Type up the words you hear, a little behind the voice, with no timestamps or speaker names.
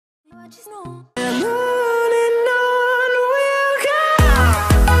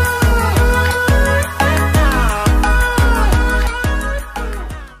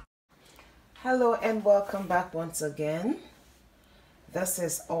Hello and welcome back once again. This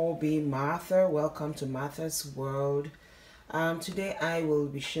is Obymartha. Welcome to Martha's World. Today I will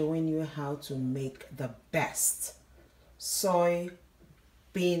be showing you how to make the best soy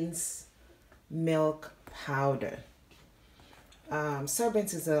beans milk powder.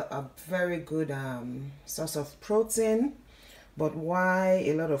 Soybeans is a very good source of protein, but why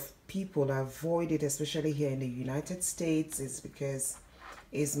a lot of people avoid it, especially here in the United States, is because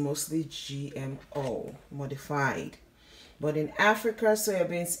it's mostly GMO modified. But in Africa,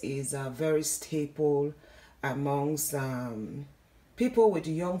 soybeans is very staple amongst people with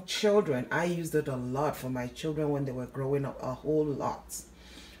young children. I used it a lot for my children when they were growing up, a whole lot.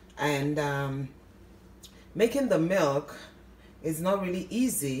 And making the milk is not really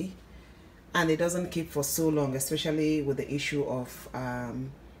easy, and it doesn't keep for so long, especially with the issue of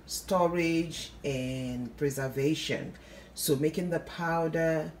storage and preservation. So making the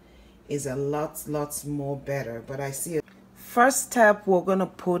powder is a lot more better. But I see first step, we're gonna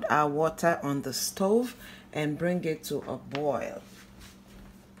put our water on the stove and bring it to a boil.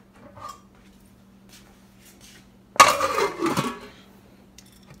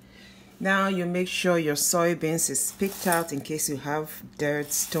 Now you make sure your soybeans is picked out in case you have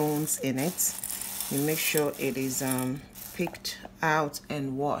dirt, stones in it. You make sure it is picked out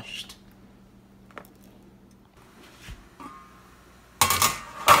and washed.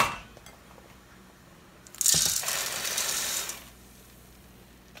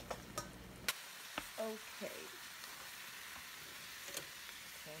 Okay,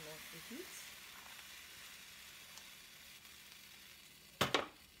 turn off the heat.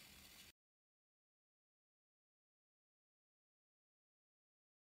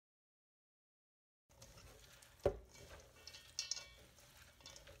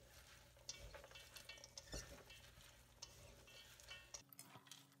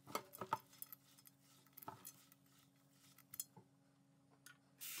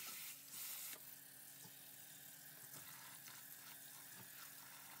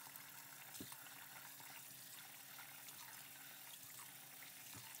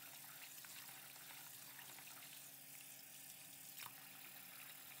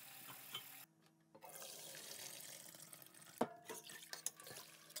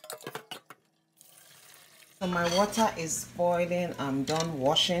 So my water is boiling. I'm done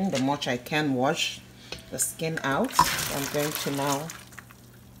washing the much I can wash the skin out. I'm going to now,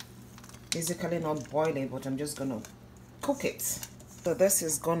 basically not boil it, but I'm just gonna cook it. So this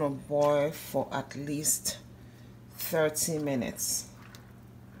is gonna boil for at least 30 minutes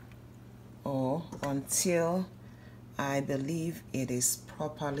or until I believe it is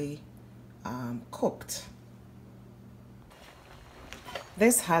properly cooked.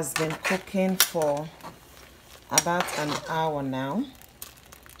 This has been cooking for about an hour now,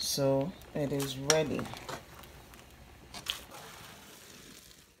 so it is ready.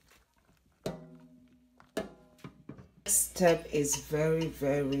 This step is very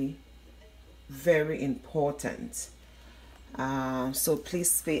important, so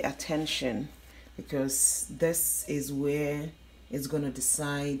please pay attention, because this is where it's going to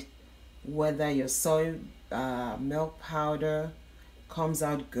decide whether your soy milk powder comes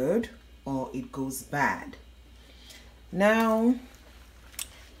out good or it goes bad. Now,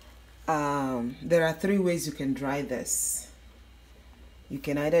 there are 3 ways you can dry this. You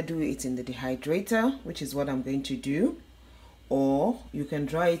can either do it in the dehydrator, which is what I'm going to do, or you can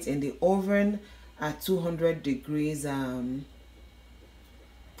dry it in the oven at 200 degrees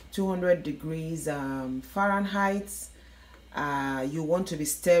Fahrenheit. You want to be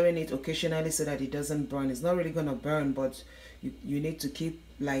stirring it occasionally so that it doesn't burn. It's not really gonna burn, but you need to keep,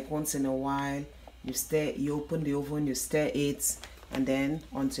 like, once in a while. You open the oven, you stir it, and then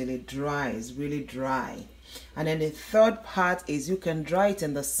until it dries, really dry. And then the third part is you can dry it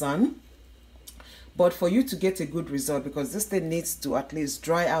in the sun, but for you to get a good result, because this thing needs to at least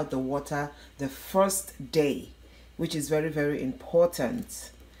dry out the water the first day, which is very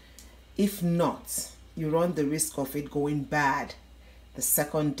important. If not, you run the risk of it going bad the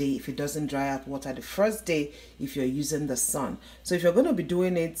second day if it doesn't dry out water the first day if you're using the sun. So if you're going to be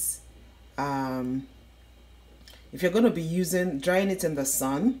doing it, if you're going to be drying it in the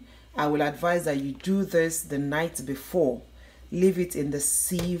sun, I will advise that you do this the night before. Leave it in the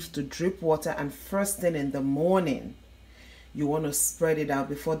sieve to drip water, and first thing in the morning you want to spread it out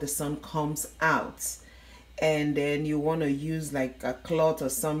before the sun comes out, and then you want to use like a cloth or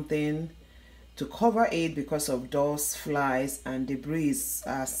something to cover it because of dust, flies, and debris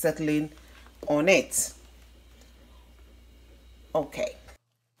settling on it. Okay.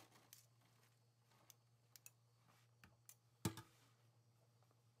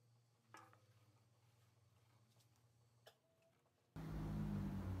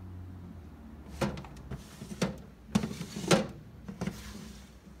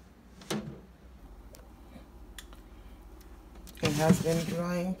 It has been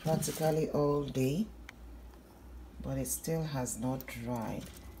drying practically all day, but it still has not dried.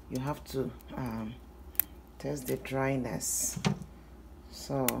 You have to test the dryness.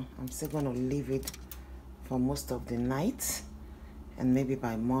 So I'm still going to leave it for most of the night, and maybe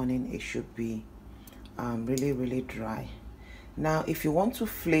by morning it should be really dry. Now if you want to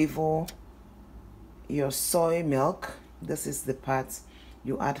flavor your soy milk, this is the part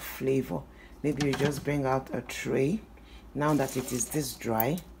you add flavor. Maybe you just bring out a tray now that it is this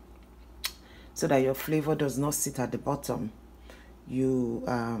dry, so that your flavor does not sit at the bottom. You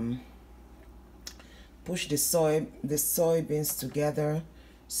push the soybeans together,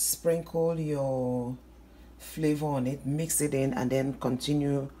 sprinkle your flavor on it, mix it in, and then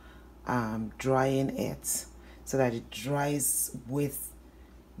continue drying it so that it dries with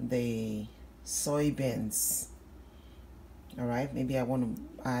the soybeans. All right, maybe I want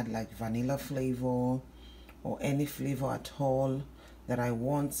to add like vanilla flavor or any flavor at all that I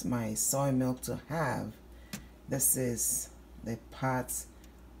want my soy milk to have. This is the part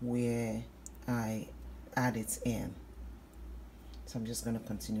where I add it in. So I'm just going to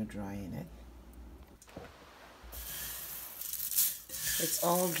continue drying it. It's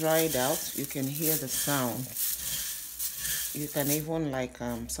all dried out. You can hear the sound. You can even like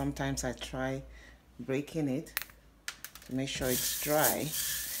sometimes I try breaking it to make sure it's dry.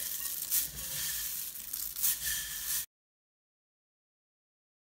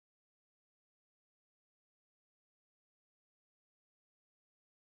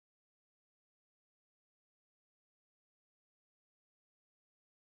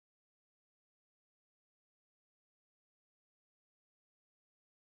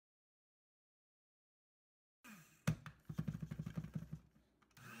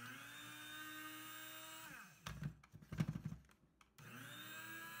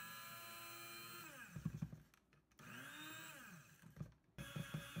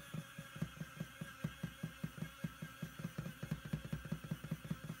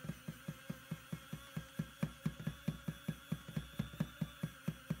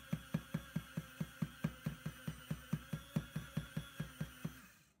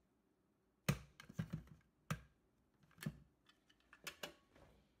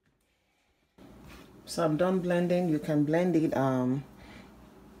 So I'm done blending. You can blend it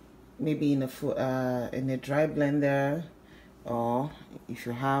maybe in a dry blender, or if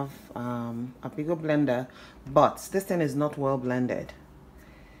you have a bigger blender, but this thing is not well blended.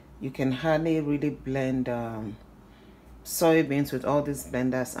 You can hardly really blend soybeans with all these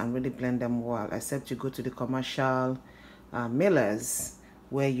blenders and really blend them well, except you go to the commercial millers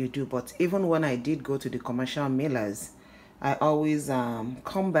where you do. But even when I did go to the commercial millers, I always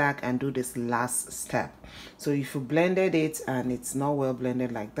come back and do this last step. So if you blended it and it's not well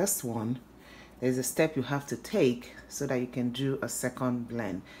blended like this one, there's a step you have to take so that you can do a second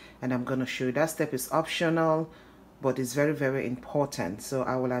blend, and I'm going to show you. That step is optional, but it's very important, so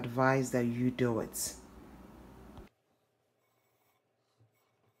I will advise that you do it.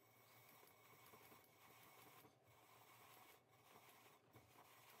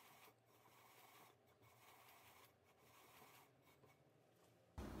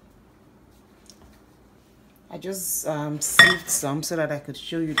 I just sieved some so that I could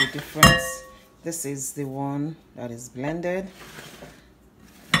show you the difference. This is the one that is blended.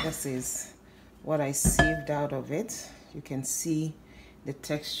 This is what I sieved out of it. You can see the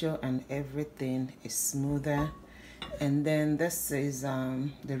texture and everything is smoother. And then this is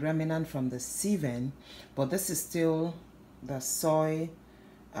the remnant from the sieving, but this is still the soy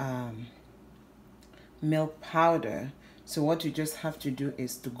milk powder. So what you just have to do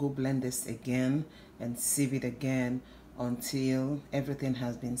is to go blend this again and sieve it again until everything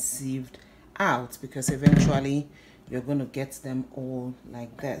has been sieved out, because eventually you're going to get them all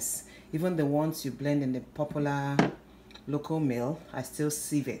like this. Even the ones you blend in the popular local mill, I still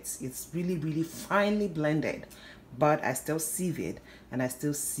sieve it. It's really finely blended, but I still sieve it and I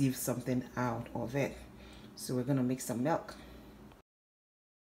still sieve something out of it. So we're going to make some milk.